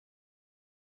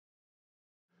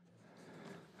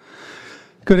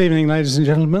Good evening, ladies and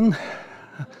gentlemen.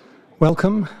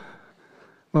 Welcome.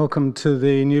 Welcome to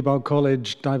the Newbold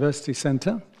College Diversity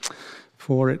Centre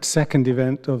for its second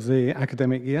event of the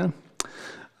academic year.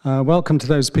 Welcome to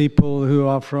those people who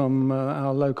are from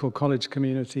our local college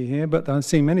community here, but I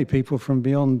see many people from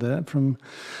beyond there, from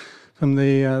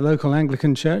the local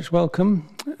Anglican Church, welcome,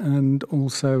 and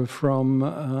also from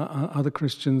other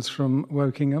Christians from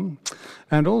Wokingham,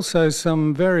 and also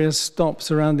some various stops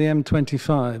around the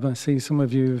M25. I see some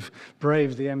of you have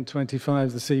braved the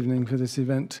M25 this evening for this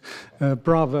event.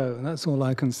 Bravo, that's all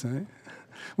I can say.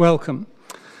 Welcome.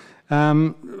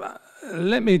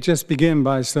 Let me just begin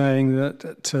by saying that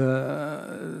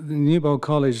the Newbold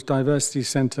College Diversity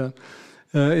Centre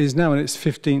is now in its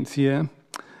 15th year.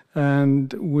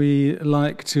 And we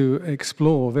like to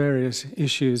explore various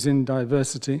issues in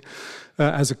diversity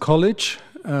as a college,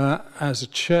 as a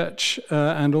church,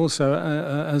 and also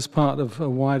as part of a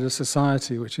wider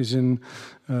society, which is in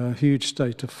a huge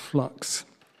state of flux.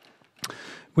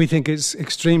 We think it's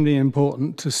extremely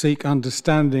important to seek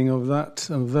understanding of that,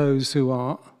 of those who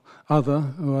are other,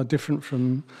 who are different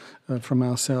from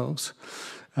ourselves.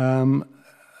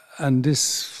 And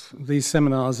these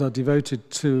seminars are devoted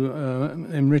to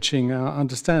enriching our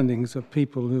understandings of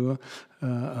people who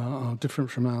are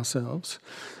different from ourselves.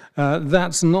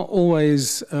 That's not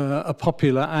always a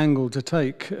popular angle to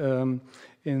take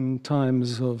in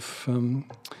times of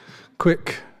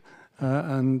quick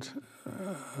and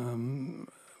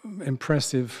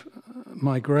impressive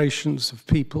migrations of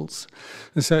peoples.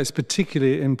 And so it's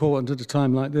particularly important at a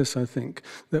time like this, I think,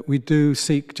 that we do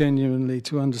seek genuinely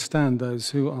to understand those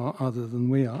who are other than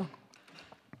we are.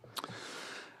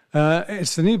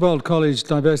 It's the Newbold College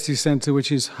Diversity Centre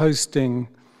which is hosting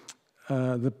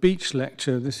the Beach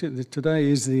Lecture. Today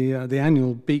is the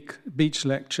annual Beach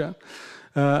Lecture.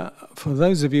 For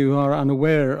those of you who are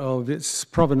unaware of its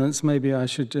provenance, maybe I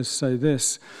should just say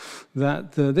this,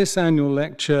 that this annual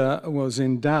lecture was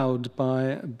endowed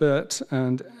by Bert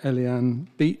and Eliane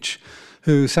Beach,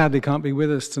 who sadly can't be with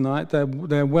us tonight.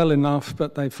 They're well enough,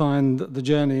 but they find that the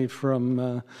journey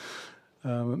from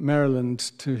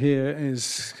Maryland to here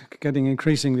is getting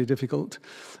increasingly difficult.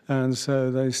 And so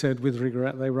they said, with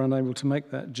regret, they were unable to make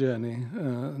that journey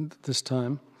this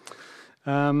time.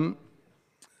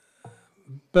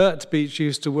 Bert Beach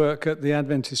used to work at the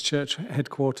Adventist Church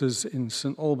headquarters in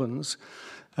St Albans,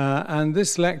 and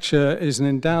this lecture is an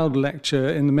endowed lecture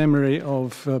in the memory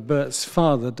of Bert's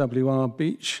father, W.R.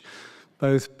 Beach.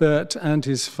 Both Bert and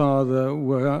his father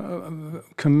were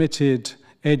committed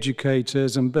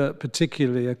educators, and Bert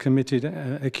particularly a committed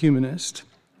ecumenist.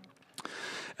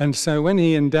 And so when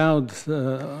he and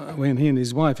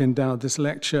his wife endowed this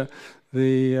lecture,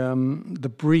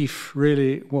 the brief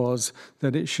really was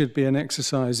that it should be an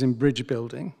exercise in bridge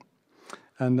building.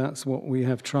 And that's what we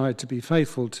have tried to be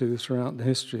faithful to throughout the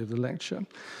history of the lecture.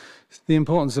 The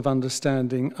importance of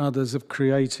understanding others, of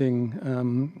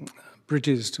creating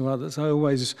bridges to others. I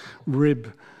always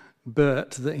rib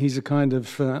Bert that he's a kind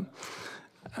of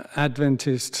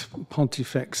Adventist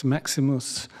Pontifex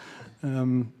Maximus.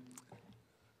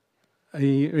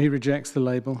 He rejects the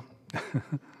label.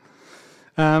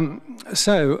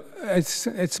 So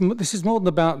this is more than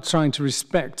about trying to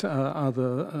respect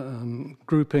other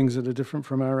groupings that are different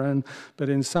from our own, but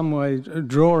in some way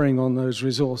drawing on those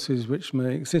resources which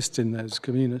may exist in those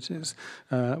communities,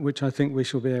 which I think we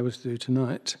shall be able to do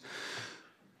tonight.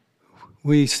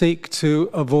 We seek to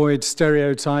avoid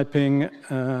stereotyping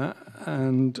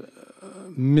and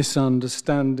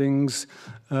misunderstandings,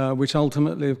 which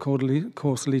ultimately, of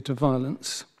course, lead to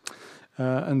violence.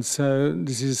 And so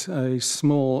this is a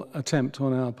small attempt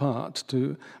on our part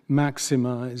to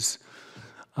maximize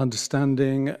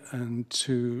understanding and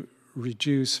to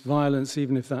reduce violence,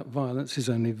 even if that violence is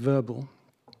only verbal.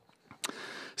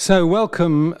 So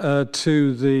welcome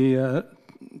to the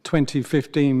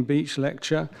 2015 Beach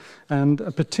Lecture, and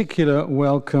a particular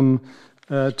welcome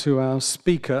to our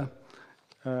speaker,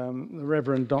 the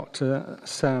Reverend Dr.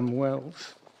 Sam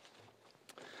Wells.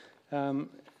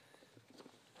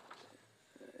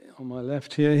 On my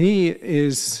left here, he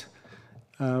is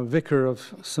Vicar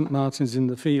of St Martin's in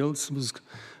the Fields, was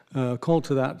called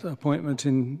to that appointment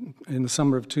in the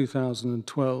summer of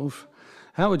 2012.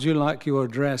 How would you like your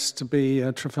address to be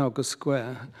Trafalgar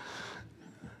Square?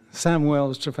 Sam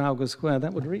Wells, Trafalgar Square,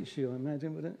 that would reach you, I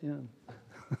imagine, would it? Yeah.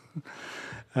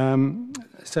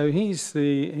 So he's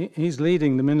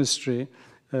leading the ministry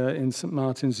in St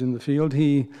Martin's in the Field.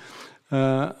 He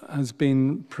has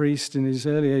been priest in his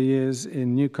earlier years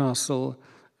in Newcastle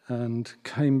and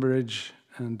Cambridge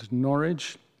and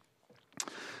Norwich.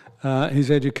 His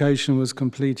education was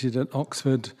completed at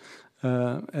Oxford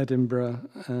Edinburgh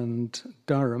and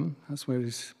Durham. That's where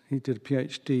he did a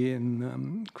PhD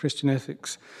in Christian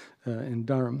ethics in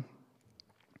Durham.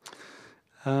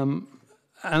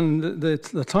 And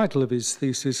the title of his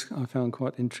thesis I found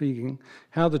quite intriguing: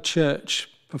 How the Church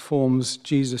Performs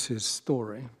Jesus'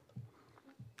 Story.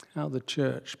 How the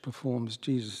Church Performs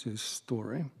Jesus'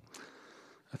 Story.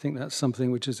 I think that's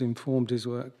something which has informed his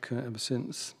work ever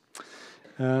since.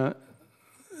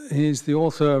 He's the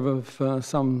author of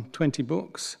some 20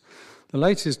 books. The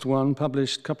latest one,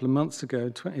 published a couple of months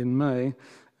ago in May,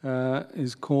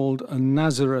 is called A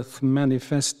Nazareth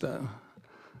Manifesto.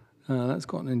 That's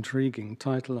got an intriguing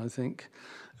title, I think.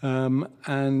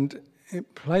 And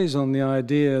it plays on the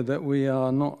idea that we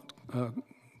are not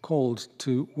called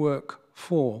to work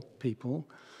for people.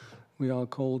 We are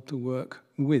called to work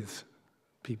with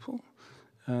people.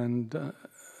 And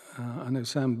I know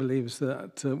Sam believes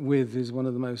that with is one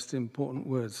of the most important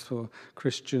words for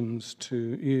Christians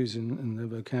to use in their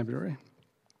vocabulary.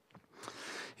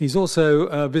 He's also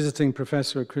a visiting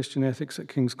professor of Christian ethics at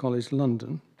King's College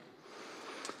London.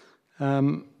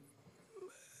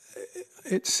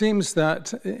 It seems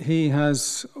that he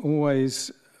has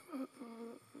always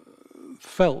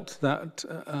felt that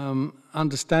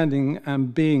understanding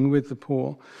and being with the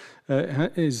poor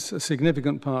is a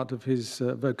significant part of his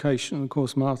vocation. Of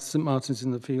course, St. Martin's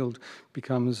in the Field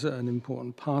becomes an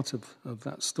important part of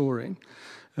that story.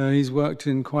 He's worked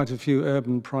in quite a few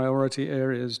urban priority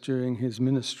areas during his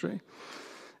ministry.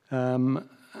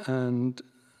 And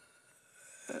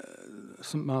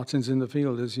St. Martin's in the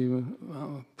Field, as you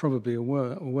are probably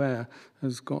aware,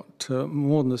 has got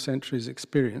more than a century's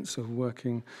experience of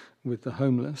working with the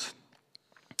homeless.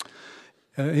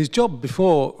 His job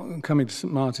before coming to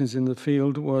St. Martin's in the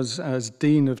Field was as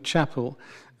Dean of Chapel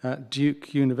at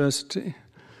Duke University.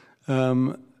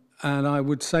 And I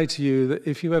would say to you that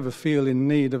if you ever feel in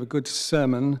need of a good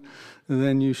sermon,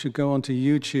 then you should go onto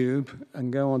YouTube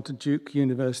and go onto Duke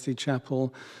University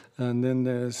Chapel, and then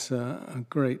there's a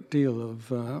great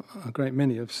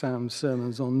many of Sam's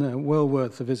sermons on there. Well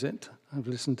worth a visit. I've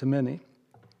listened to many.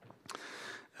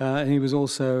 He was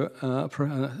also a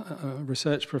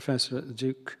research professor at the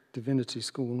Duke Divinity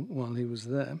School while he was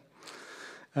there.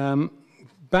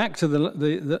 Back to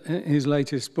his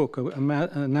latest book, A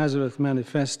Nazareth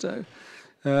Manifesto.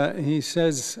 He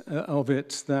says of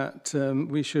it that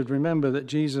we should remember that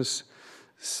Jesus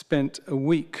spent a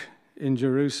week in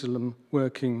Jerusalem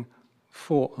working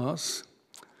for us,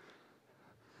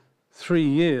 3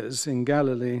 years in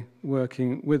Galilee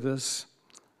working with us,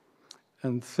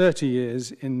 and 30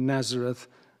 years in Nazareth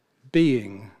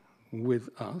being with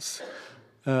us,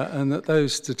 and that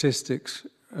those statistics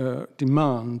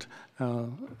demand our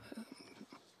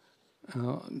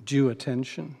due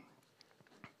attention.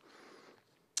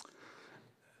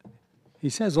 He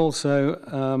says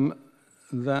also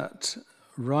that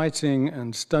writing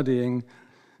and studying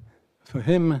for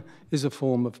him is a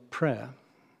form of prayer.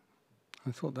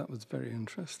 I thought that was very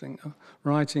interesting.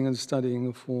 Writing and studying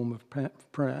a form of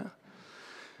prayer.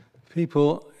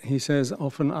 People, he says,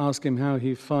 often ask him how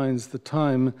he finds the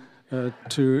time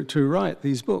to write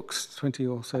these books, 20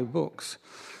 or so books.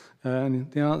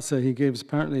 And the answer he gives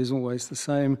apparently is always the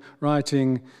same.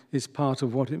 Writing is part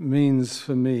of what it means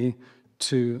for me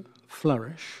to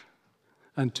flourish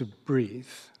and to breathe.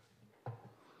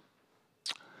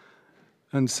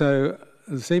 And so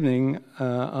this evening,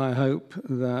 I hope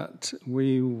that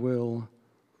we will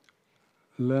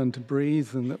learn to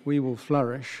breathe and that we will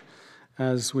flourish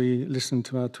as we listen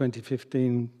to our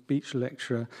 2015 Beach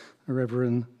lecturer,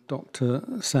 Reverend Dr.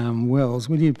 Sam Wells.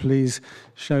 Will you please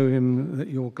show him that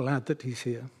you're glad that he's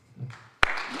here?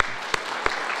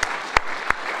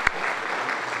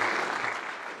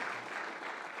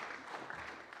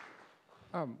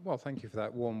 Well, thank you for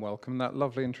that warm welcome, that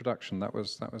lovely introduction. That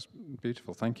was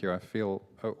beautiful. Thank you. I feel,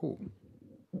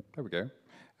 there we go.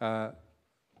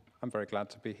 I'm very glad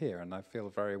to be here, and I feel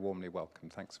very warmly welcome.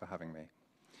 Thanks for having me.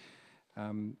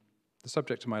 The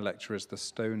subject of my lecture is the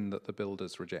stone that the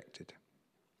builders rejected.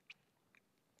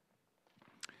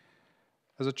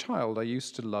 As a child, I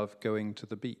used to love going to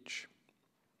the beach.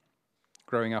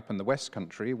 Growing up in the West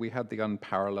Country, we had the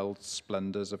unparalleled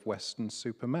splendors of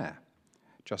Weston-super-Mare,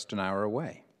 just an hour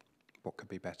away. What could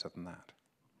be better than that?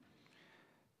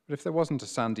 But if there wasn't a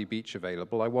sandy beach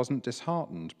available, I wasn't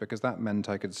disheartened, because that meant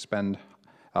I could spend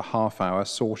a half hour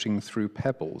sorting through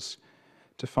pebbles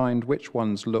to find which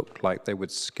ones looked like they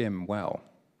would skim well.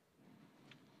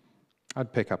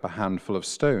 I'd pick up a handful of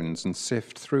stones and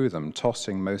sift through them,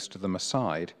 tossing most of them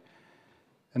aside,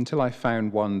 until I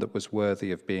found one that was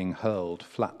worthy of being hurled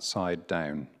flat side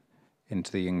down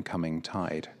into the incoming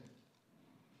tide.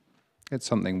 It's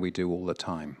something we do all the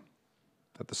time.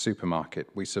 At the supermarket,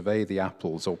 we survey the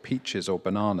apples or peaches or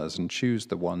bananas and choose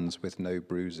the ones with no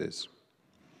bruises.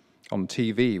 On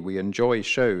TV, we enjoy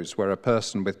shows where a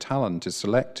person with talent is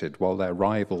selected while their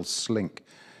rivals slink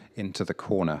into the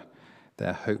corner,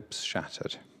 their hopes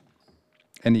shattered.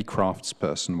 Any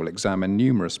craftsperson will examine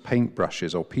numerous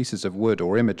paintbrushes or pieces of wood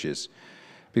or images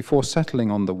before settling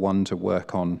on the one to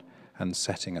work on and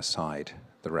setting aside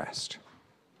the rest.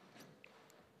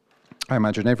 I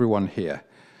imagine everyone here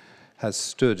has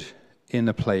stood in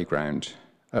a playground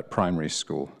at primary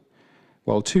school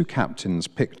while two captains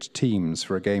picked teams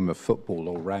for a game of football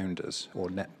or rounders or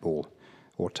netball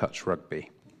or touch rugby.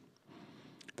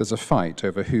 There's a fight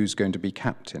over who's going to be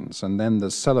captains, and then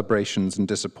there's celebrations and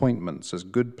disappointments as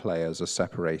good players are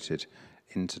separated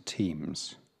into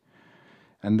teams.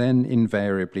 And then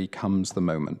invariably comes the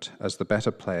moment as the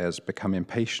better players become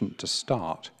impatient to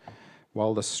start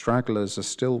while the stragglers are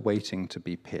still waiting to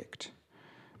be picked,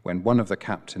 when one of the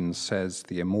captains says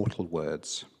the immortal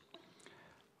words,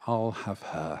 "I'll have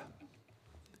her,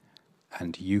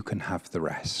 and you can have the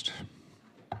rest,"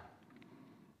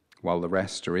 while the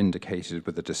rest are indicated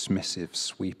with a dismissive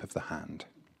sweep of the hand.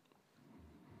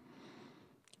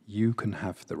 You can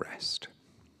have the rest.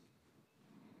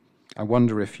 I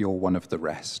wonder if you're one of the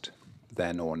rest,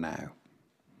 then or now.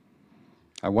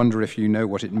 I wonder if you know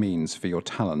what it means for your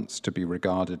talents to be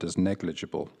regarded as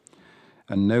negligible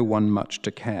and no one much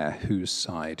to care whose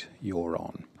side you're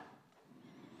on.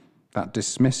 That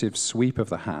dismissive sweep of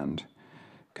the hand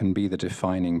can be the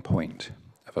defining point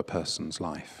of a person's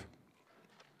life.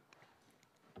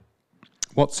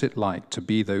 What's it like to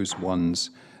be those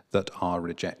ones that are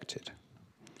rejected?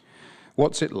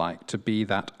 What's it like to be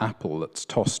that apple that's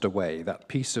tossed away, that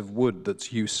piece of wood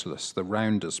that's useless, the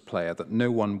rounders player that no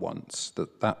one wants,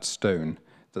 that stone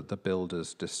that the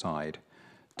builders decide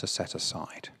to set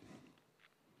aside?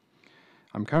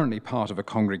 I'm currently part of a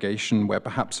congregation where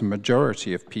perhaps a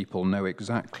majority of people know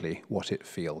exactly what it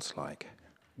feels like.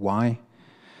 Why?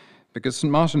 Because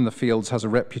St. Martin in the Fields has a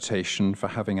reputation for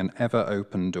having an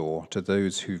ever-open door to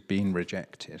those who've been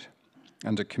rejected,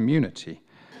 and a community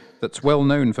that's well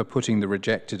known for putting the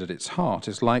rejected at its heart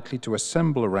is likely to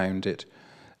assemble around it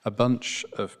a bunch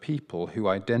of people who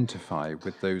identify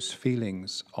with those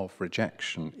feelings of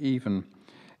rejection, even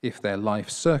if their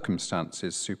life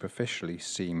circumstances superficially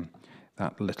seem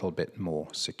that little bit more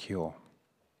secure.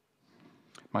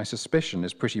 My suspicion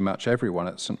is pretty much everyone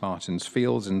at St. Martin's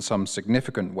feels in some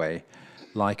significant way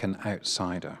like an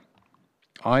outsider,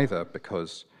 either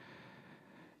because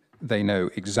they know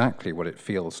exactly what it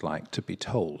feels like to be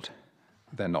told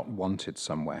they're not wanted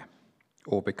somewhere,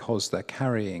 or because they're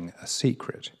carrying a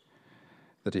secret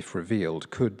that, if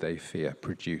revealed, could, they fear,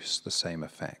 produce the same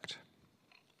effect.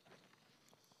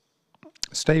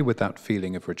 Stay with that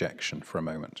feeling of rejection for a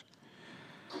moment,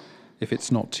 if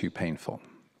it's not too painful.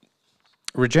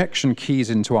 Rejection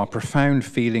keys into our profound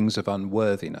feelings of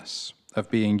unworthiness, of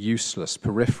being useless,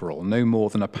 peripheral, no more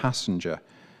than a passenger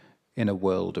in a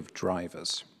world of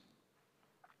drivers.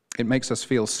 It makes us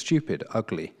feel stupid,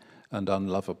 ugly, and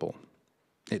unlovable.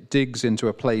 It digs into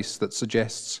a place that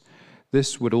suggests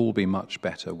this would all be much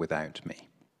better without me.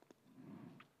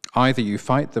 Either you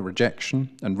fight the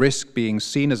rejection and risk being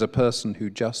seen as a person who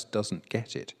just doesn't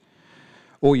get it,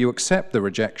 or you accept the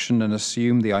rejection and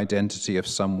assume the identity of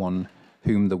someone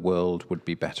whom the world would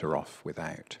be better off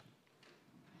without.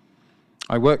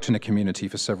 I worked in a community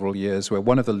for several years where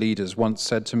one of the leaders once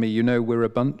said to me, "You know, we're a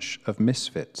bunch of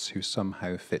misfits who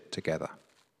somehow fit together."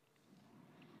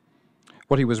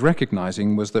 What he was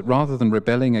recognizing was that rather than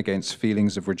rebelling against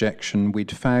feelings of rejection,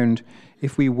 we'd found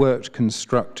if we worked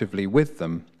constructively with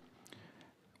them,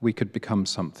 we could become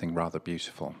something rather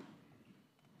beautiful.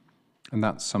 And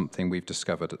that's something we've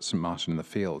discovered at St. Martin in the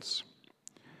Fields.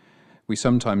 We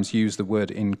sometimes use the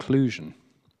word inclusion,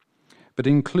 but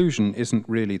inclusion isn't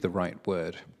really the right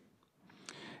word.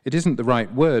 It isn't the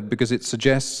right word because it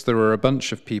suggests there are a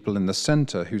bunch of people in the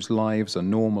centre whose lives are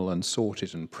normal and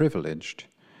sorted and privileged,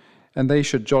 and they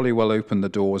should jolly well open the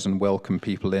doors and welcome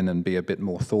people in and be a bit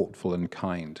more thoughtful and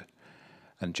kind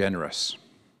and generous.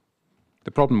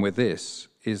 The problem with this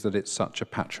is that it's such a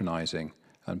patronizing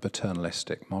and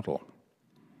paternalistic model.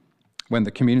 When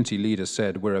the community leader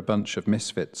said, "We're a bunch of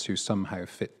misfits who somehow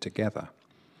fit together,"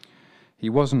 he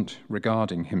wasn't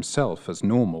regarding himself as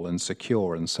normal and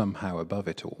secure and somehow above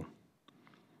it all.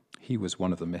 He was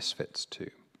one of the misfits too.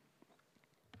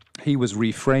 He was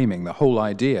reframing the whole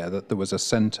idea that there was a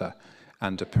centre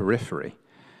and a periphery,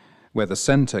 where the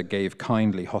centre gave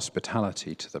kindly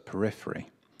hospitality to the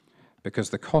periphery, because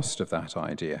the cost of that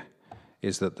idea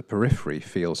is that the periphery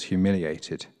feels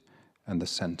humiliated and the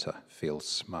centre feels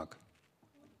smug.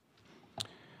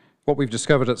 What we've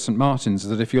discovered at St. Martin's is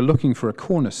that if you're looking for a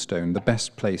cornerstone, the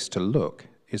best place to look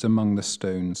is among the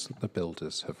stones that the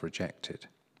builders have rejected.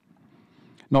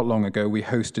 Not long ago, we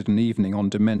hosted an evening on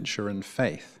dementia and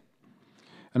faith.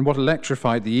 And what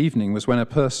electrified the evening was when a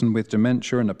person with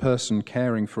dementia and a person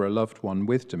caring for a loved one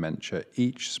with dementia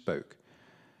each spoke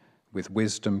with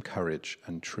wisdom, courage,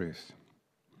 and truth.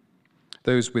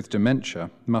 Those with dementia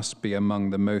must be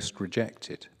among the most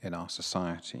rejected in our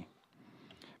society.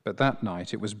 But that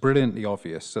night, it was brilliantly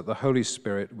obvious that the Holy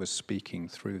Spirit was speaking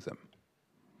through them.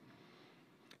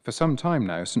 For some time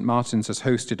now, St. Martin's has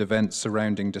hosted events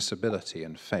surrounding disability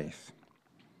and faith.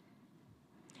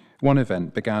 One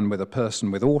event began with a person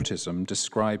with autism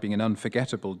describing in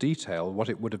unforgettable detail what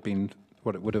it would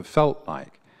have felt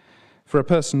like for a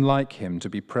person like him to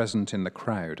be present in the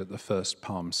crowd at the first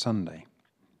Palm Sunday,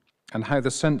 and how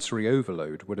the sensory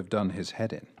overload would have done his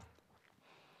head in.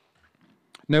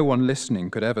 No one listening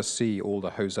could ever see all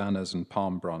the hosannas and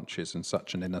palm branches in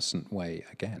such an innocent way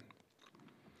again.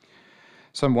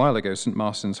 Some while ago, St.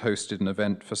 Martin's hosted an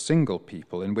event for single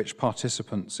people in which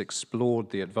participants explored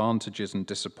the advantages and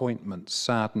disappointments,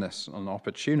 sadness and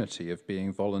opportunity of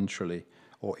being voluntarily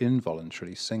or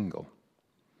involuntarily single.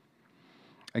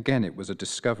 Again, it was a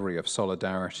discovery of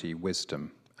solidarity,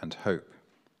 wisdom, and hope.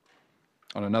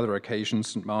 On another occasion,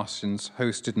 St. Martin's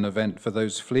hosted an event for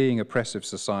those fleeing oppressive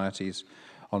societies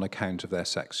on account of their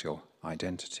sexual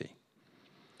identity.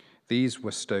 These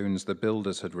were stones the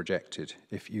builders had rejected,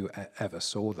 if you ever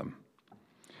saw them.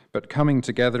 But coming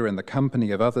together in the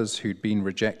company of others who'd been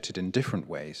rejected in different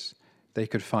ways, they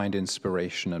could find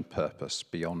inspiration and purpose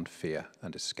beyond fear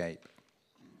and escape.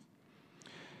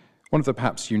 One of the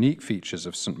perhaps unique features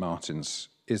of St. Martin's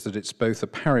is that it's both a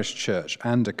parish church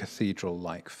and a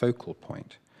cathedral-like focal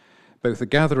point, both a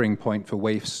gathering point for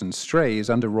waifs and strays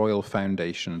and a royal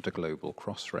foundation at a global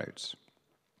crossroads.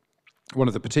 One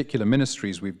of the particular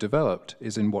ministries we've developed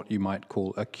is in what you might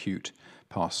call acute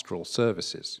pastoral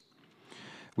services.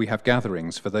 We have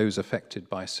gatherings for those affected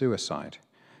by suicide,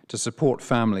 to support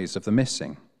families of the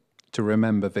missing, to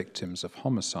remember victims of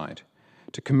homicide,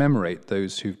 to commemorate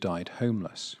those who've died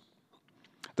homeless.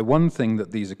 The one thing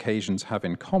that these occasions have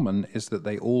in common is that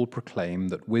they all proclaim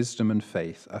that wisdom and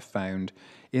faith are found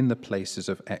in the places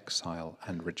of exile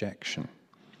and rejection.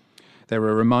 They're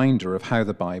a reminder of how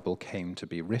the Bible came to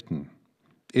be written.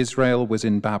 Israel was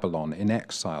in Babylon, in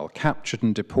exile, captured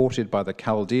and deported by the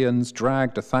Chaldeans,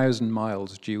 dragged 1,000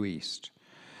 miles due east.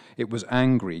 It was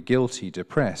angry, guilty,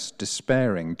 depressed,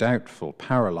 despairing, doubtful,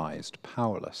 paralyzed,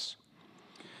 powerless.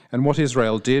 And what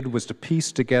Israel did was to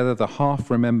piece together the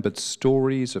half-remembered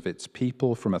stories of its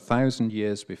people from 1,000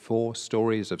 years before,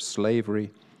 stories of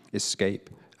slavery, escape,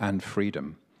 and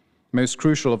freedom. Most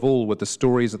crucial of all were the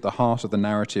stories at the heart of the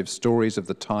narrative, stories of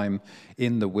the time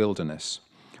in the wilderness,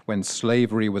 when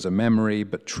slavery was a memory,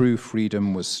 but true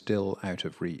freedom was still out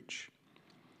of reach.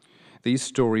 These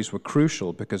stories were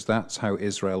crucial because that's how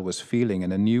Israel was feeling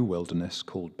in a new wilderness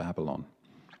called Babylon,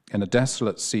 in a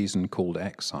desolate season called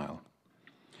exile.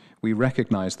 We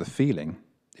recognize the feeling.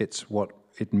 It's what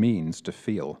it means to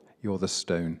feel you're the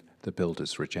stone the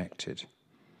builders rejected.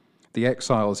 The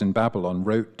exiles in Babylon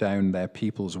wrote down their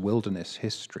people's wilderness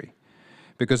history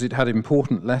because it had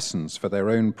important lessons for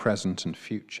their own present and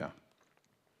future.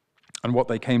 And what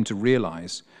they came to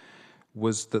realize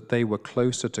was that they were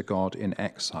closer to God in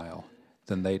exile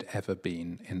than they'd ever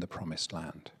been in the Promised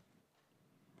Land.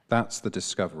 That's the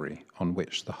discovery on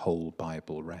which the whole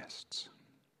Bible rests.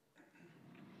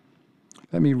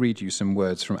 Let me read you some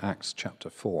words from Acts chapter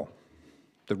 4.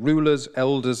 The rulers,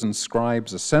 elders, and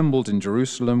scribes assembled in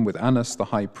Jerusalem with Annas the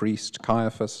high priest,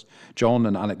 Caiaphas, John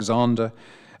and Alexander,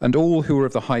 and all who were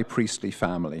of the high priestly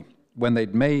family. When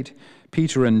they'd made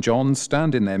Peter and John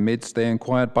stand in their midst, they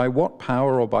inquired, "By what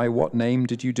power or by what name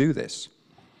did you do this?"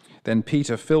 Then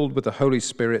Peter, filled with the Holy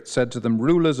Spirit, said to them,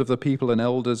 "Rulers of the people and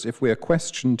elders, if we are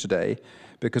questioned today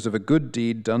because of a good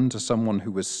deed done to someone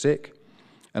who was sick,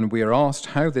 and we are asked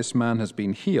how this man has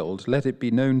been healed, let it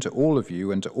be known to all of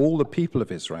you and to all the people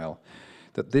of Israel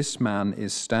that this man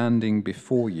is standing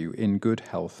before you in good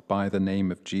health by the name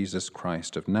of Jesus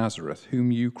Christ of Nazareth,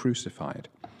 whom you crucified,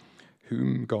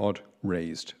 whom God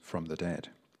raised from the dead.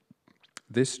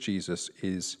 This Jesus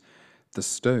is the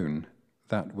stone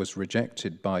that was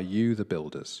rejected by you, the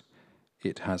builders.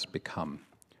 It has become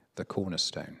the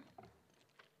cornerstone."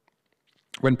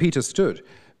 When Peter stood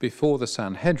before the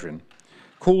Sanhedrin,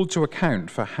 called to account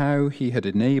for how he had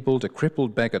enabled a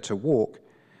crippled beggar to walk,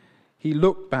 he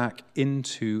looked back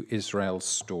into Israel's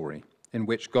story, in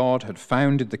which God had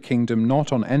founded the kingdom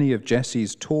not on any of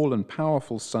Jesse's tall and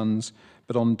powerful sons,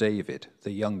 but on David,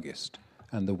 the youngest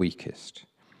and the weakest.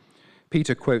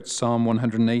 Peter quotes Psalm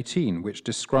 118, which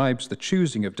describes the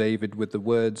choosing of David with the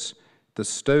words, "The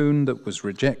stone that was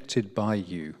rejected by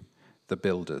you, the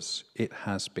builders, it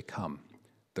has become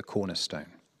the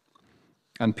cornerstone."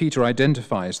 And Peter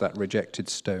identifies that rejected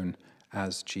stone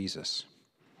as Jesus.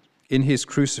 In his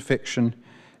crucifixion,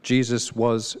 Jesus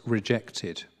was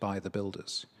rejected by the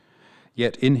builders.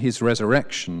 Yet in his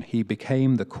resurrection, he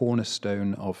became the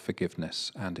cornerstone of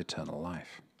forgiveness and eternal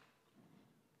life.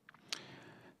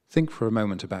 Think for a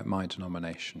moment about my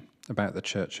denomination, about the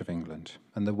Church of England,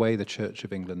 and the way the Church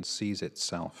of England sees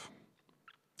itself.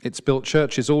 It's built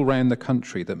churches all round the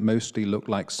country that mostly look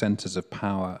like centres of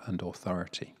power and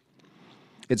authority.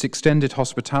 It's extended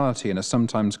hospitality and a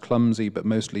sometimes clumsy but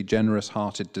mostly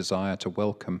generous-hearted desire to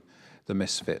welcome the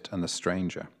misfit and the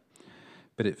stranger.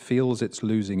 But it feels it's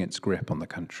losing its grip on the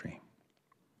country.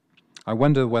 I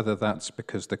wonder whether that's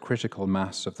because the critical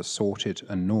mass of the sorted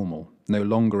and normal no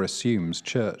longer assumes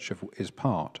church is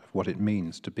part of what it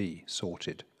means to be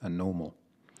sorted and normal,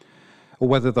 or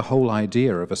whether the whole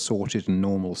idea of a sorted and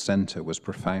normal centre was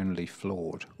profoundly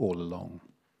flawed all along.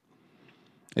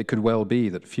 It could well be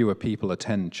that fewer people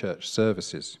attend church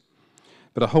services,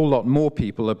 but a whole lot more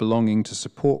people are belonging to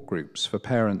support groups for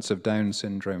parents of Down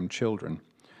syndrome children,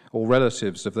 or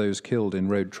relatives of those killed in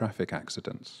road traffic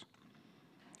accidents.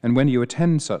 And when you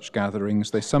attend such gatherings,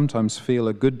 they sometimes feel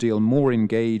a good deal more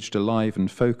engaged, alive, and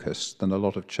focused than a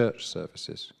lot of church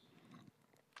services.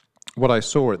 What I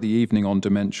saw at the evening on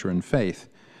Dementia and Faith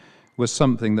was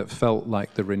something that felt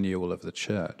like the renewal of the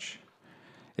church.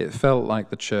 It felt like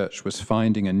the church was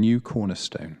finding a new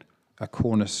cornerstone, a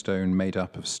cornerstone made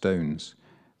up of stones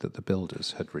that the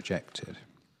builders had rejected.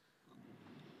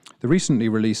 The recently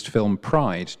released film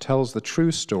Pride tells the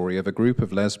true story of a group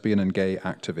of lesbian and gay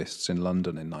activists in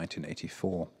London in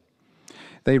 1984.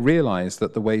 They realized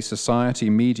that the way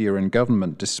society, media, and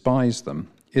government despise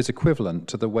them is equivalent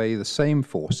to the way the same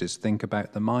forces think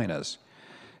about the miners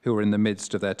who are in the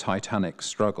midst of their titanic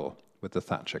struggle with the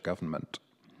Thatcher government.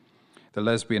 The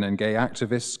lesbian and gay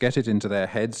activists get it into their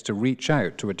heads to reach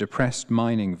out to a depressed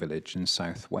mining village in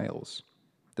South Wales.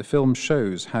 The film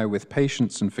shows how, with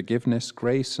patience and forgiveness,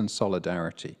 grace and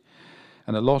solidarity,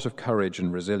 and a lot of courage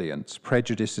and resilience,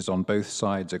 prejudices on both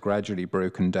sides are gradually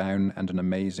broken down and an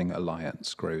amazing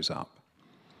alliance grows up.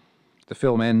 The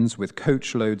film ends with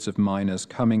coachloads of miners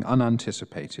coming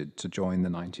unanticipated to join the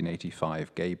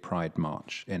 1985 Gay Pride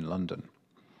March in London.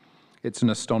 It's an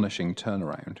astonishing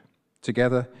turnaround.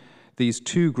 Together, these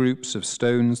two groups of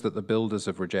stones that the builders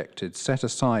have rejected set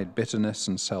aside bitterness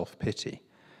and self-pity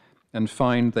and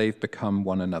find they've become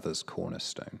one another's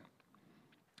cornerstone.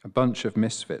 A bunch of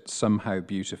misfits somehow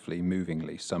beautifully,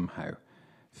 movingly, somehow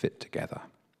fit together.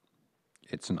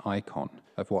 It's an icon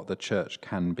of what the church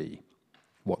can be,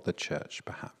 what the church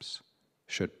perhaps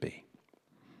should be.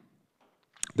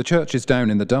 The church is down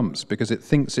in the dumps because it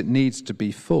thinks it needs to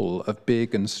be full of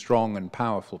big and strong and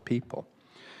powerful people.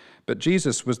 But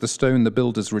Jesus was the stone the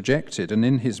builders rejected, and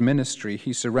in his ministry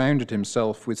he surrounded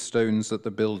himself with stones that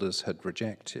the builders had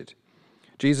rejected.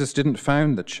 Jesus didn't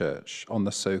found the church on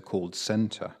the so-called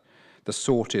center, the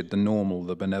sorted, the normal,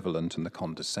 the benevolent, and the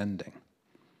condescending.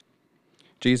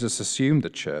 Jesus assumed the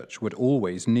church would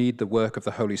always need the work of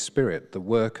the Holy Spirit, the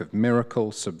work of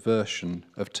miracle, subversion,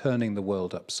 of turning the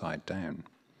world upside down.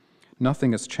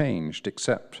 Nothing has changed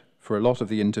except for a lot of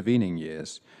the intervening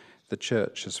years, the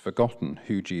church has forgotten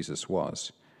who Jesus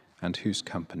was and whose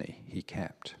company he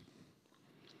kept.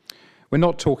 We're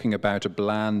not talking about a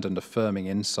bland and affirming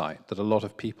insight that a lot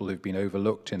of people who've been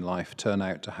overlooked in life turn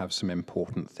out to have some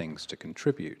important things to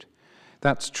contribute.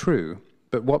 That's true,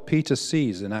 but what Peter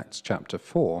sees in Acts chapter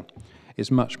 4 is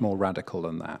much more radical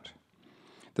than that.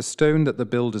 The stone that the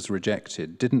builders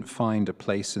rejected didn't find a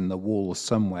place in the wall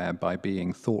somewhere by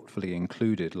being thoughtfully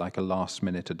included like a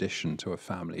last-minute addition to a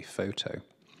family photo.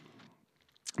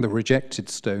 The rejected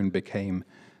stone became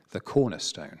the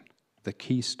cornerstone, the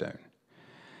keystone,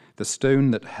 the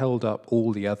stone that held up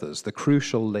all the others, the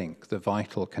crucial link, the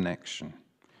vital connection.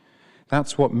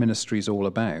 That's what ministry is all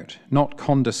about, not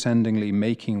condescendingly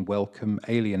making welcome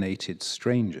alienated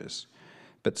strangers,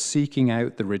 but seeking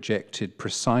out the rejected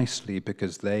precisely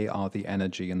because they are the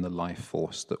energy and the life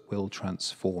force that will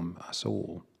transform us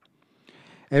all.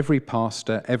 Every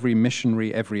pastor, every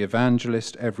missionary, every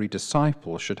evangelist, every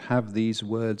disciple should have these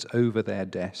words over their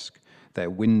desk, their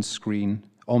windscreen,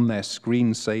 on their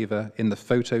screensaver, in the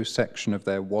photo section of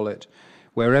their wallet,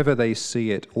 wherever they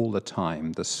see it all the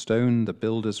time. The stone the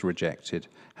builders rejected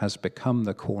has become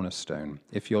the cornerstone.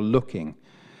 If you're looking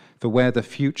for where the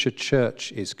future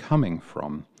church is coming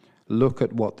from, look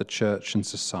at what the church and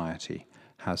society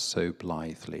has so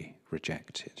blithely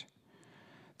rejected.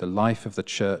 The life of the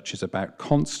church is about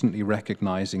constantly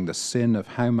recognizing the sin of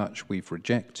how much we've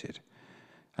rejected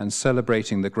and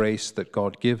celebrating the grace that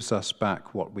God gives us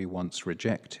back what we once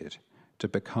rejected to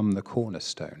become the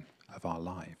cornerstone of our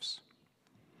lives.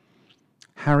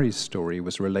 Harry's story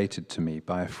was related to me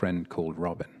by a friend called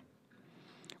Robin.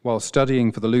 While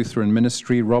studying for the Lutheran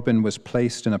ministry, Robin was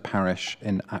placed in a parish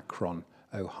in Akron,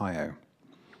 Ohio.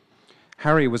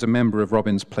 Harry was a member of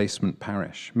Robin's placement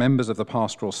parish. Members of the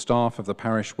pastoral staff of the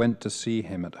parish went to see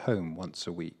him at home once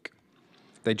a week.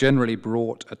 They generally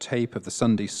brought a tape of the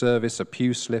Sunday service, a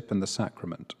pew slip, and the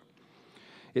sacrament.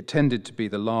 It tended to be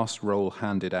the last roll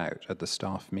handed out at the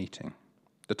staff meeting.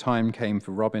 The time came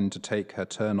for Robin to take her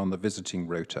turn on the visiting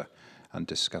rota and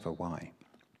discover why.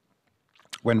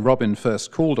 When Robin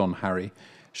first called on Harry,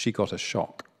 she got a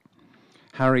shock.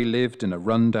 Harry lived in a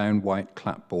run-down white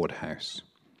clapboard house.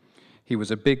 He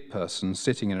was a big person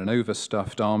sitting in an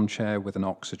overstuffed armchair with an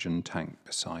oxygen tank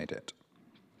beside it.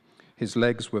 His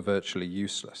legs were virtually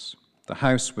useless. The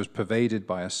house was pervaded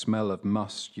by a smell of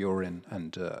must, urine,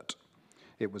 and dirt.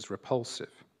 It was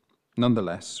repulsive.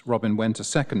 Nonetheless, Robin went a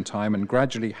second time, and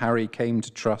gradually Harry came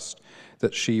to trust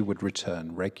that she would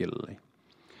return regularly.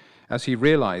 As he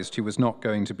realized he was not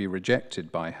going to be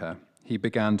rejected by her, he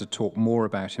began to talk more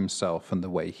about himself and the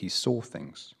way he saw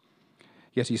things.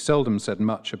 Yet he seldom said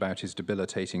much about his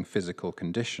debilitating physical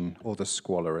condition or the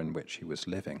squalor in which he was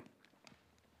living.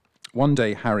 One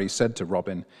day Harry said to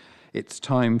Robin, "It's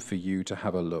time for you to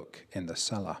have a look in the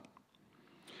cellar."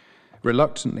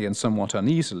 Reluctantly and somewhat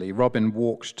uneasily, Robin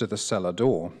walked to the cellar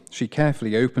door. She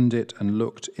carefully opened it and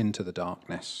looked into the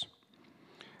darkness.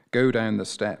 "Go down the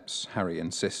steps," Harry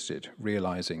insisted,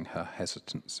 realizing her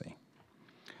hesitancy.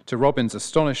 To Robin's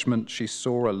astonishment, she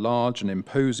saw a large and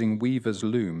imposing weaver's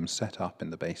loom set up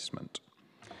in the basement.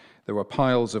 There were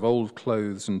piles of old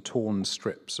clothes and torn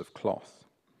strips of cloth.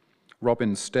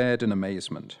 Robin stared in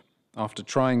amazement. After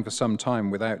trying for some time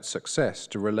without success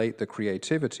to relate the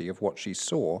creativity of what she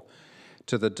saw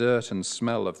to the dirt and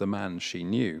smell of the man she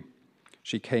knew,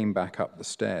 she came back up the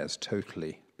stairs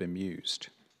totally bemused.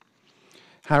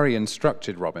 Harry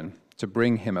instructed Robin to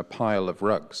bring him a pile of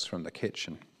rugs from the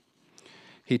kitchen.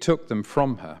 He took them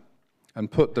from her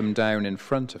and put them down in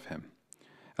front of him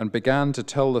and began to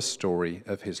tell the story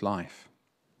of his life.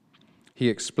 He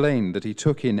explained that he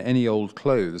took in any old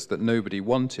clothes that nobody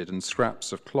wanted and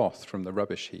scraps of cloth from the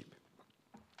rubbish heap.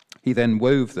 He then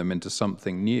wove them into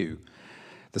something new.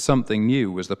 The something new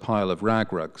was the pile of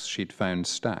rag rugs she'd found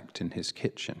stacked in his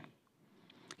kitchen.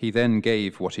 He then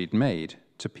gave what he'd made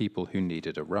to people who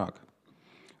needed a rug.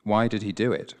 Why did he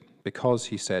do it? Because,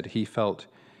 he said, he felt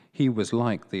he was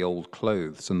like the old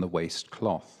clothes and the waste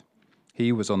cloth.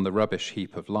 He was on the rubbish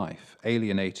heap of life,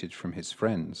 alienated from his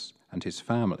friends and his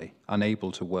family,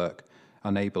 unable to work,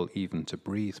 unable even to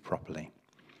breathe properly.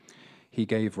 He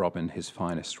gave Robin his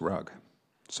finest rug.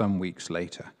 Some weeks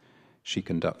later, she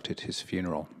conducted his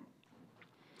funeral.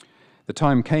 The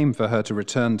time came for her to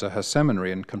return to her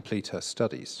seminary and complete her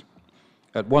studies.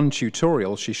 At one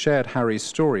tutorial, she shared Harry's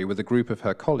story with a group of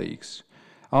her colleagues.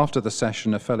 After the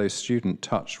session, a fellow student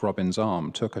touched Robin's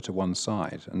arm, took her to one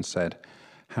side, and said,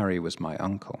 "Harry was my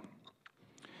uncle."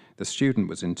 The student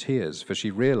was in tears, for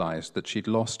she realized that she'd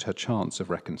lost her chance of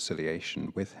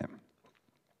reconciliation with him.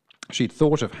 She'd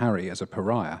thought of Harry as a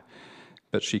pariah,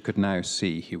 but she could now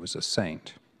see he was a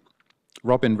saint.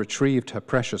 Robin retrieved her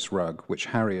precious rug, which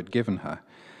Harry had given her,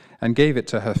 and gave it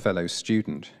to her fellow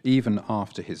student. Even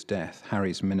after his death,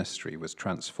 Harry's ministry was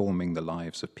transforming the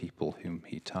lives of people whom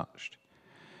he touched.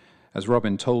 As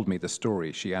Robin told me the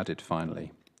story, she added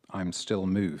finally, "I'm still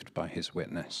moved by his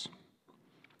witness."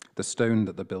 The stone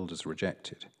that the builders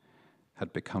rejected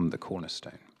had become the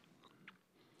cornerstone.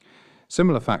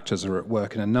 Similar factors are at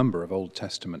work in a number of Old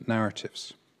Testament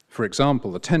narratives. For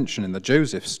example, the tension in the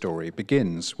Joseph story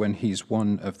begins when he's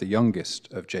one of the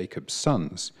youngest of Jacob's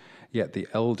sons, yet the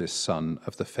eldest son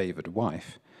of the favored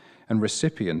wife, and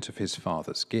recipient of his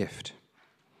father's gift.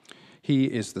 He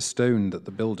is the stone that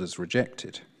the builders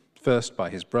rejected, first by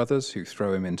his brothers, who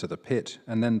throw him into the pit,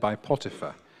 and then by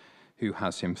Potiphar, who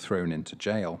has him thrown into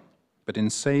jail. But in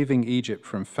saving Egypt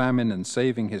from famine and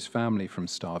saving his family from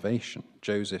starvation,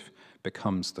 Joseph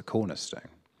becomes the cornerstone.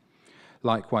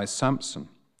 Likewise, Samson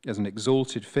is an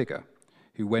exalted figure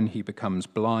who, when he becomes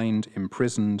blind,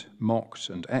 imprisoned,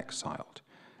 mocked, and exiled,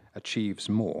 achieves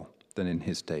more than in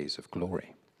his days of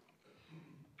glory.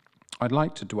 I'd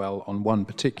like to dwell on one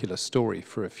particular story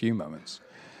for a few moments,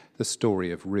 the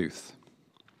story of Ruth.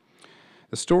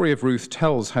 The story of Ruth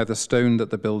tells how the stone that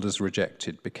the builders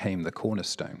rejected became the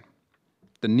cornerstone.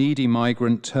 The needy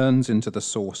migrant turns into the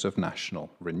source of national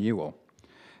renewal.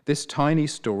 This tiny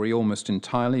story, almost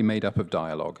entirely made up of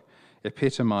dialogue,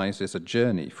 epitomizes a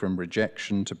journey from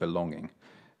rejection to belonging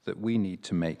that we need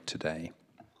to make today.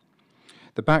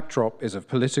 The backdrop is a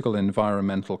political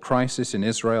environmental crisis in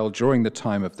Israel during the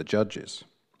time of the judges.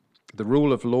 The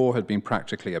rule of law had been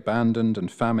practically abandoned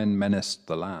and famine menaced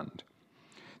the land.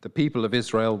 The people of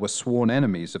Israel were sworn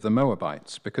enemies of the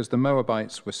Moabites because the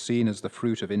Moabites were seen as the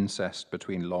fruit of incest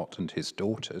between Lot and his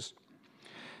daughters,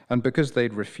 and because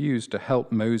they'd refused to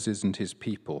help Moses and his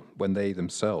people when they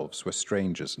themselves were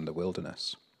strangers in the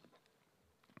wilderness.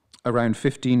 Around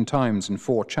 15 times in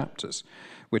 4 chapters,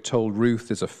 we're told Ruth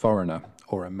is a foreigner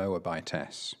or a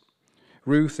Moabitess.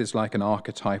 Ruth is like an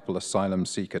archetypal asylum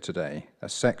seeker today, a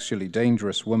sexually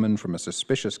dangerous woman from a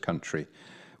suspicious country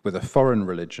with a foreign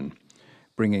religion,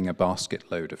 bringing a basket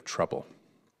load of trouble.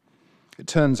 It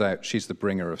turns out she's the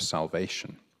bringer of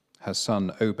salvation. Her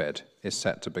son Obed is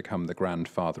set to become the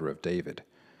grandfather of David,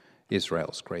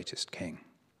 Israel's greatest king.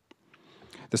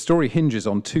 The story hinges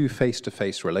on 2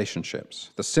 face-to-face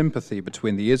relationships, the sympathy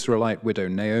between the Israelite widow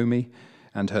Naomi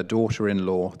and her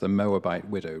daughter-in-law, the Moabite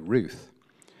widow Ruth,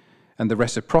 and the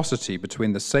reciprocity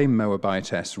between the same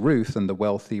Moabitess Ruth and the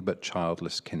wealthy but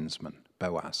childless kinsman,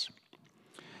 Boaz.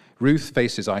 Ruth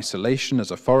faces isolation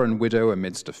as a foreign widow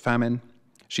amidst a famine.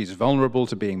 She's vulnerable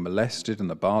to being molested in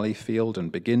the barley field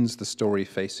and begins the story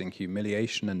facing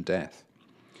humiliation and death.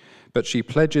 But she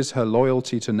pledges her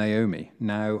loyalty to Naomi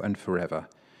now and forever,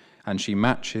 and she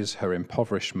matches her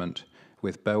impoverishment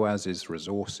with Boaz's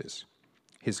resources,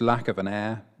 his lack of an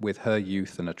heir with her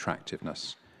youth and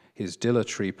attractiveness, his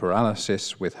dilatory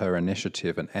paralysis with her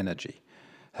initiative and energy,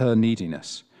 her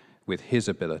neediness with his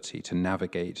ability to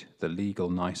navigate the legal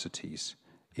niceties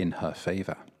in her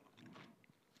favor.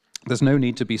 There's no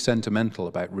need to be sentimental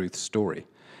about Ruth's story.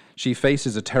 She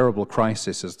faces a terrible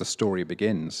crisis as the story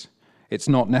begins. It's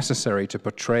not necessary to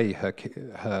portray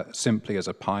her simply as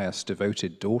a pious,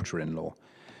 devoted daughter-in-law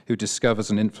who discovers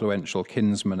an influential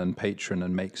kinsman and patron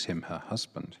and makes him her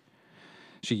husband.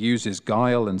 She uses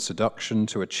guile and seduction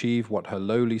to achieve what her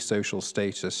lowly social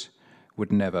status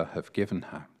would never have given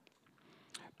her.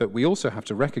 But we also have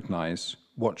to recognize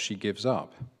what she gives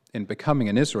up. In becoming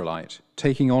an Israelite,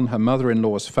 taking on her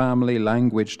mother-in-law's family,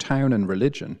 language, town, and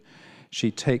religion,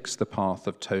 she takes the path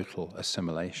of total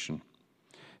assimilation.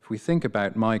 If we think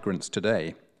about migrants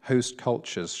today, host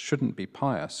cultures shouldn't be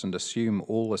pious and assume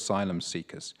all asylum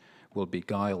seekers will be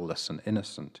guileless and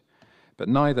innocent. But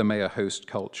neither may a host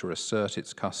culture assert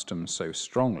its customs so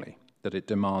strongly that it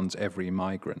demands every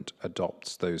migrant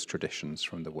adopts those traditions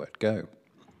from the word go.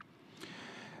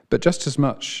 But just as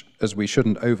much as we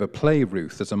shouldn't overplay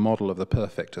Ruth as a model of the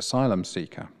perfect asylum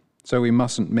seeker, so we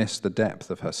mustn't miss the depth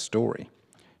of her story.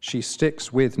 She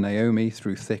sticks with Naomi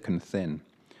through thick and thin.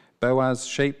 Boaz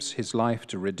shapes his life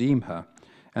to redeem her,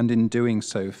 and in doing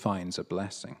so finds a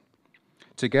blessing.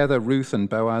 Together, Ruth and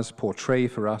Boaz portray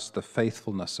for us the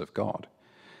faithfulness of God.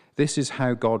 This is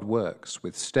how God works,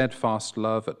 with steadfast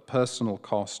love at personal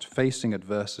cost, facing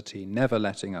adversity, never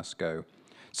letting us go,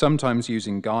 sometimes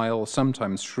using guile,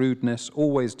 sometimes shrewdness,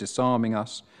 always disarming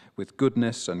us with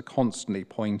goodness and constantly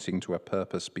pointing to a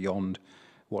purpose beyond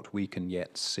what we can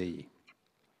yet see.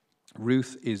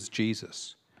 Ruth is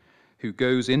Jesus, who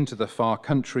goes into the far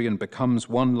country and becomes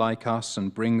one like us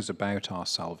and brings about our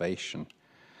salvation.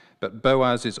 But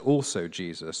Boaz is also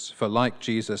Jesus, for like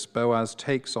Jesus, Boaz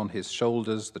takes on his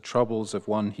shoulders the troubles of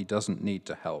one he doesn't need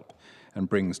to help and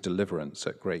brings deliverance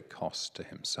at great cost to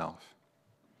himself.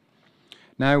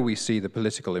 Now we see the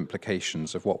political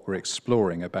implications of what we're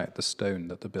exploring about the stone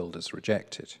that the builders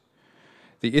rejected.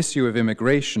 The issue of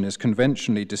immigration is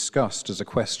conventionally discussed as a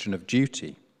question of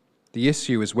duty. The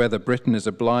issue is whether Britain is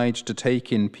obliged to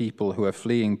take in people who are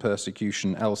fleeing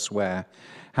persecution elsewhere,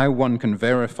 how one can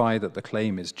verify that the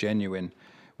claim is genuine,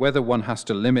 whether one has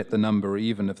to limit the number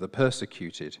even of the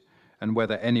persecuted, and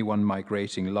whether anyone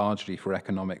migrating largely for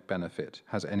economic benefit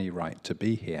has any right to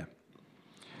be here.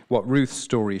 What Ruth's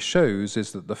story shows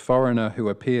is that the foreigner who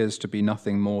appears to be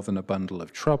nothing more than a bundle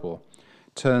of trouble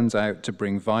turns out to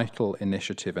bring vital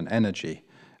initiative and energy,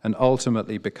 and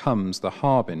ultimately becomes the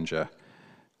harbinger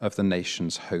of the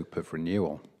nation's hope of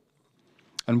renewal.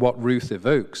 And what Ruth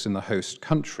evokes in the host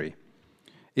country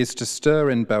is to stir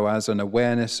in Boaz an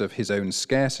awareness of his own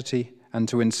scarcity and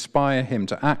to inspire him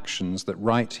to actions that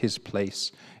write his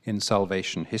place in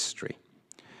salvation history.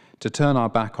 To turn our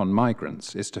back on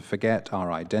migrants is to forget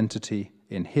our identity,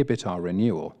 inhibit our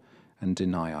renewal, and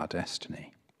deny our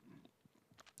destiny.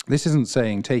 This isn't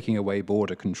saying take away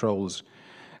border controls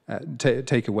and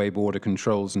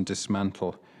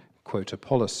dismantle quota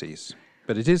policies,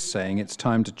 but it is saying it's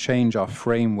time to change our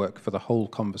framework for the whole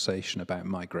conversation about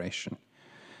migration.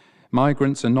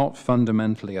 Migrants are not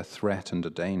fundamentally a threat and a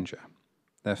danger.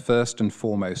 They're first and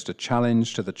foremost a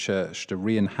challenge to the church to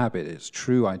re-inhabit its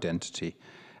true identity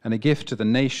and a gift to the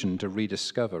nation to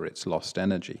rediscover its lost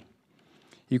energy.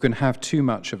 You can have too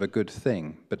much of a good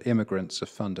thing, but immigrants are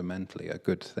fundamentally a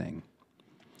good thing.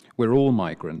 We're all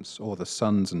migrants, or the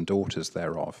sons and daughters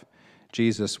thereof.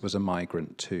 Jesus was a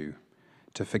migrant too.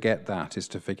 To forget that is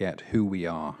to forget who we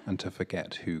are and to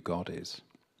forget who God is.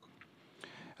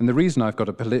 And the reason I've got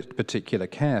a particular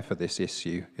care for this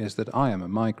issue is that I am a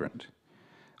migrant.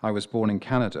 I was born in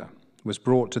Canada, was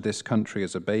brought to this country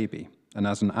as a baby, and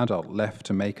as an adult left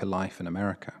to make a life in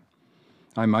America.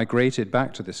 I migrated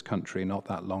back to this country not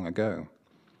that long ago.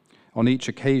 On each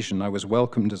occasion, I was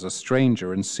welcomed as a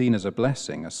stranger and seen as a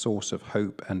blessing, a source of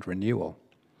hope and renewal.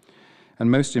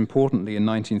 And most importantly, in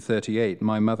 1938,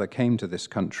 my mother came to this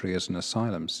country as an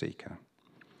asylum seeker.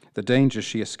 The danger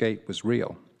she escaped was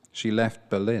real. She left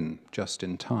Berlin just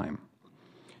in time.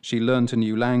 She learned a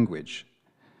new language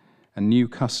and new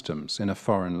customs in a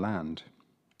foreign land.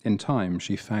 In time,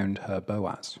 she found her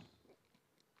Boaz.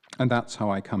 And that's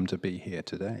how I come to be here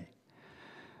today.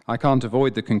 I can't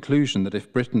avoid the conclusion that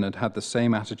if Britain had had the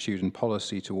same attitude and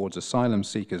policy towards asylum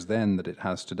seekers then that it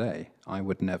has today, I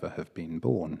would never have been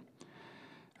born.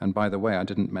 And by the way, I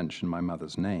didn't mention my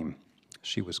mother's name.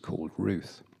 She was called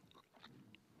Ruth.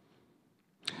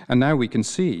 And now we can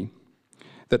see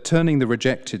that turning the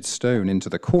rejected stone into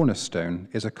the cornerstone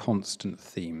is a constant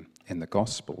theme in the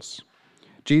Gospels.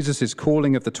 Jesus'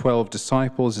 calling of the 12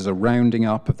 disciples is a rounding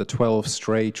up of the 12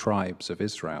 stray tribes of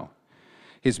Israel.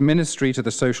 His ministry to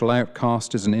the social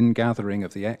outcast is an ingathering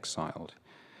of the exiled.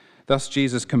 Thus,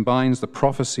 Jesus combines the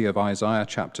prophecy of Isaiah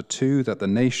chapter 2 that the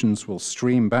nations will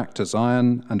stream back to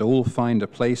Zion and all find a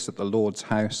place at the Lord's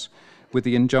house with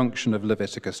the injunction of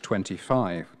Leviticus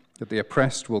 25, that the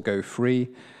oppressed will go free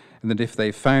and that if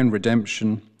they've found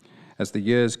redemption as the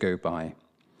years go by,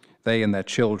 they and their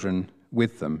children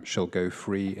with them shall go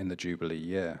free in the Jubilee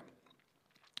year.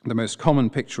 The most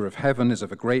common picture of heaven is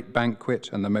of a great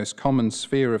banquet, and the most common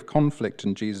sphere of conflict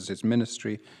in Jesus'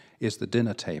 ministry is the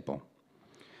dinner table.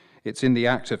 It's in the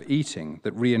act of eating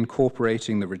that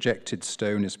reincorporating the rejected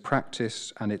stone is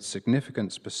practiced and its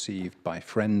significance perceived by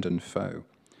friend and foe.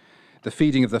 The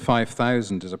feeding of the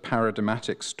 5,000 is a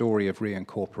paradigmatic story of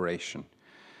reincorporation,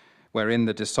 wherein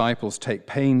the disciples take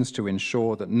pains to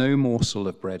ensure that no morsel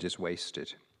of bread is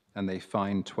wasted, and they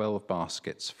find 12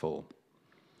 baskets full.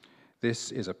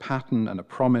 This is a pattern and a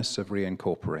promise of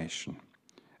reincorporation,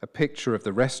 a picture of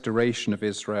the restoration of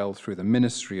Israel through the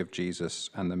ministry of Jesus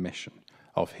and the mission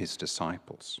of his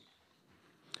disciples.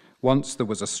 Once there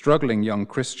was a struggling young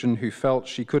Christian who felt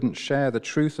she couldn't share the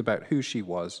truth about who she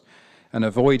was and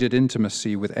avoided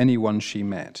intimacy with anyone she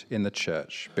met in the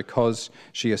church because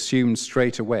she assumed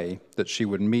straight away that she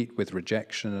would meet with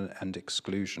rejection and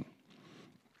exclusion.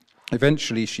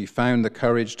 Eventually, she found the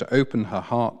courage to open her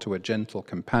heart to a gentle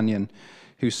companion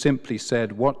who simply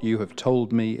said, "What you have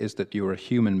told me is that you are a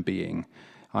human being.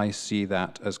 I see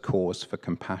that as cause for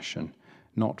compassion,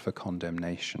 not for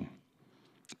condemnation."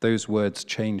 Those words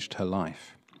changed her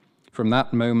life. From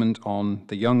that moment on,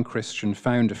 the young Christian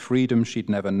found a freedom she'd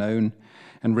never known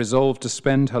and resolved to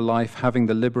spend her life having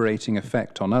the liberating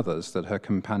effect on others that her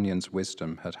companion's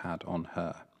wisdom had had on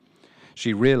her.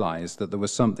 She realized that there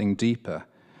was something deeper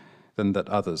than that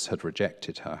others had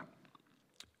rejected her.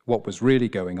 What was really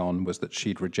going on was that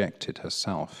she'd rejected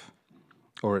herself,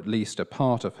 or at least a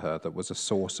part of her that was a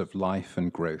source of life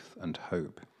and growth and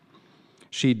hope.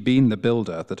 She'd been the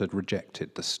builder that had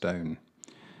rejected the stone.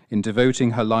 In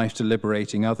devoting her life to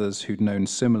liberating others who'd known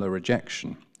similar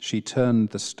rejection, she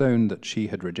turned the stone that she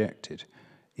had rejected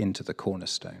into the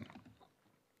cornerstone.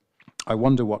 I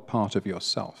wonder what part of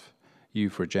yourself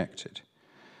you've rejected.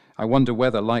 I wonder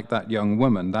whether, like that young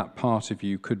woman, that part of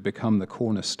you could become the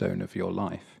cornerstone of your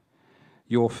life,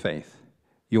 your faith,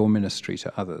 your ministry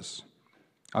to others.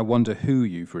 I wonder who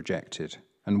you've rejected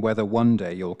and whether one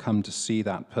day you'll come to see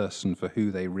that person for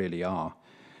who they really are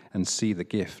and see the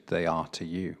gift they are to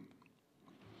you.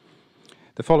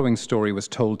 The following story was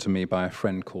told to me by a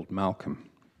friend called Malcolm.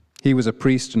 He was a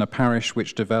priest in a parish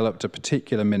which developed a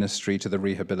particular ministry to the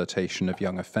rehabilitation of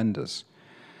young offenders.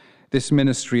 This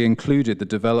ministry included the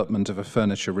development of a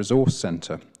furniture resource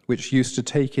centre, which used to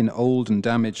take in old and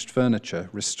damaged furniture,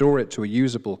 restore it to a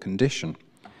usable condition,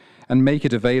 and make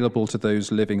it available to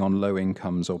those living on low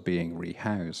incomes or being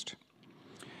rehoused.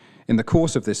 In the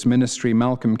course of this ministry,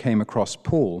 Malcolm came across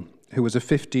Paul, who was a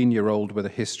 15-year-old with a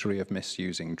history of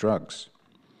misusing drugs.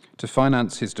 To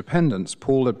finance his dependence,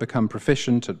 Paul had become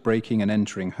proficient at breaking and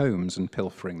entering homes and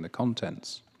pilfering the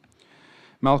contents.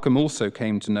 Malcolm also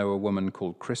came to know a woman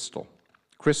called Crystal.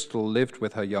 Crystal lived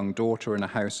with her young daughter in a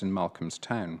house in Malcolm's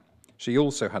town. She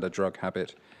also had a drug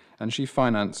habit, and she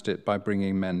financed it by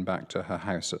bringing men back to her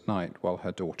house at night while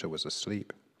her daughter was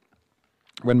asleep.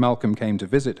 When Malcolm came to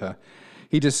visit her,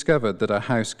 he discovered that her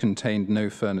house contained no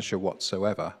furniture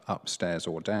whatsoever, upstairs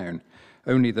or down,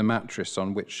 only the mattress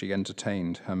on which she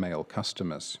entertained her male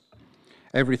customers.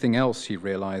 Everything else, he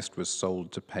realized, was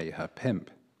sold to pay her pimp.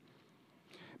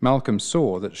 Malcolm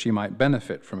saw that she might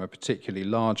benefit from a particularly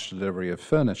large delivery of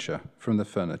furniture from the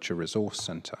Furniture Resource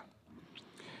Centre.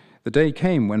 The day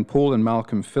came when Paul and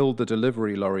Malcolm filled the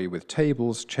delivery lorry with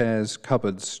tables, chairs,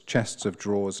 cupboards, chests of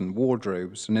drawers and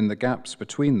wardrobes, and in the gaps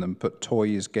between them put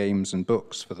toys, games and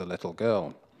books for the little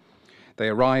girl. They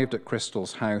arrived at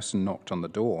Crystal's house and knocked on the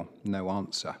door. No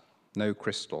answer. No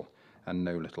Crystal and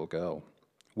no little girl.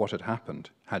 What had happened?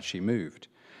 Had she moved?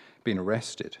 Been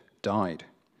arrested? Died?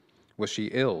 Was she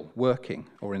ill, working,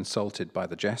 or insulted by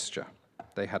the gesture?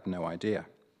 They had no idea.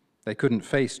 They couldn't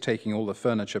face taking all the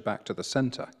furniture back to the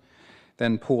centre.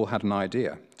 Then Paul had an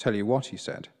idea. Tell you what, he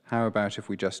said, how about if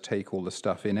we just take all the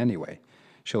stuff in anyway?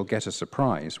 She'll get a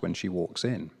surprise when she walks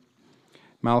in.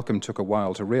 Malcolm took a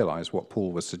while to realize what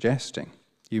Paul was suggesting.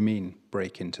 You mean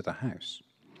break into the house?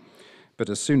 But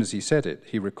as soon as he said it,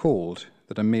 he recalled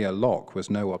that a mere lock was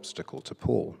no obstacle to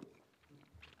Paul.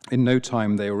 In no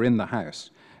time they were in the house,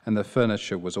 and the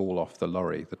furniture was all off the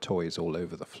lorry, the toys all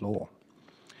over the floor.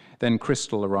 Then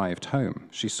Crystal arrived home.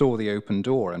 She saw the open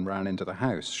door and ran into the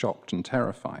house, shocked and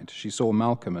terrified. She saw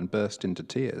Malcolm and burst into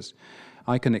tears.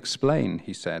 I can explain,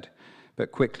 he said,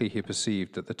 but quickly he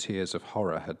perceived that the tears of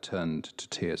horror had turned to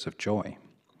tears of joy.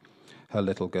 Her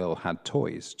little girl had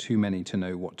toys, too many to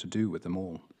know what to do with them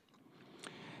all.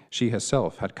 She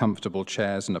herself had comfortable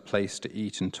chairs and a place to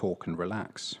eat and talk and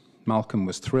relax. Malcolm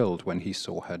was thrilled when he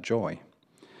saw her joy.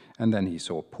 And then he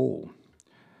saw Paul.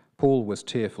 Paul was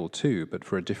tearful too, but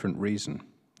for a different reason.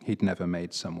 He'd never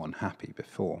made someone happy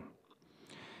before.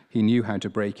 He knew how to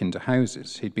break into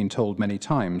houses. He'd been told many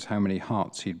times how many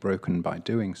hearts he'd broken by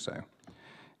doing so.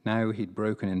 Now he'd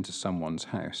broken into someone's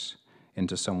house,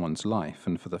 into someone's life,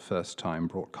 and for the first time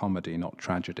brought comedy, not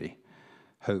tragedy,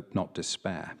 hope, not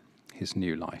despair. His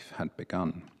new life had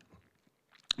begun.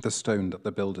 The stone that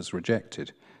the builders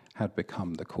rejected had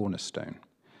become the cornerstone.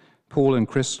 Paul and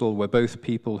Crystal were both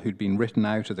people who'd been written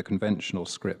out of the conventional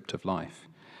script of life.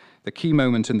 The key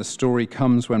moment in the story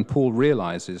comes when Paul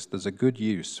realizes there's a good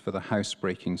use for the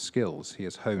house-breaking skills he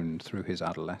has honed through his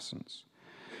adolescence.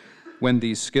 When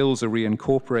these skills are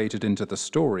reincorporated into the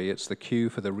story, it's the cue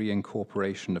for the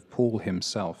reincorporation of Paul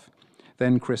himself,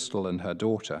 then Crystal and her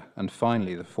daughter, and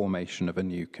finally the formation of a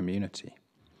new community.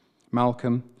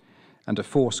 Malcolm, and a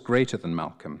force greater than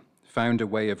Malcolm, found a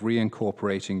way of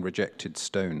reincorporating rejected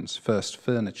stones, first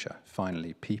furniture,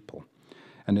 finally people,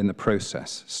 and in the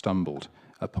process stumbled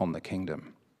upon the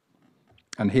kingdom.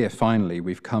 And here finally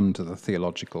we've come to the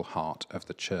theological heart of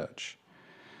the church.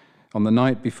 On the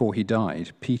night before he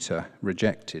died, Peter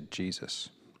rejected Jesus.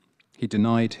 He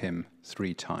denied him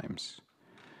 3 times.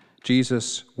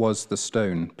 Jesus was the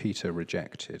stone Peter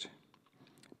rejected,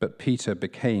 but Peter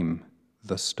became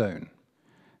the stone,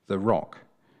 the rock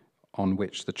on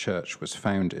which the church was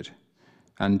founded,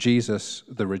 and Jesus,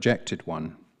 the rejected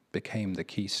one, became the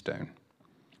keystone.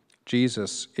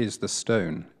 Jesus is the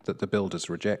stone that the builders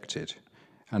rejected,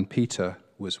 and Peter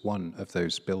was one of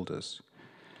those builders.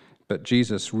 But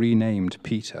Jesus renamed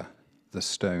Peter the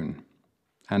stone,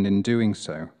 and in doing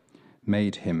so,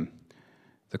 made him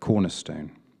the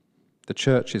cornerstone. The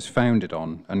church is founded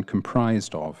on and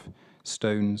comprised of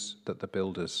stones that the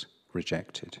builders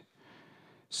rejected.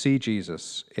 See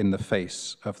Jesus in the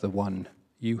face of the one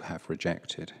you have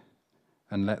rejected,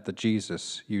 and let the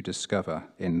Jesus you discover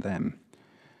in them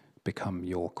become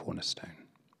your cornerstone.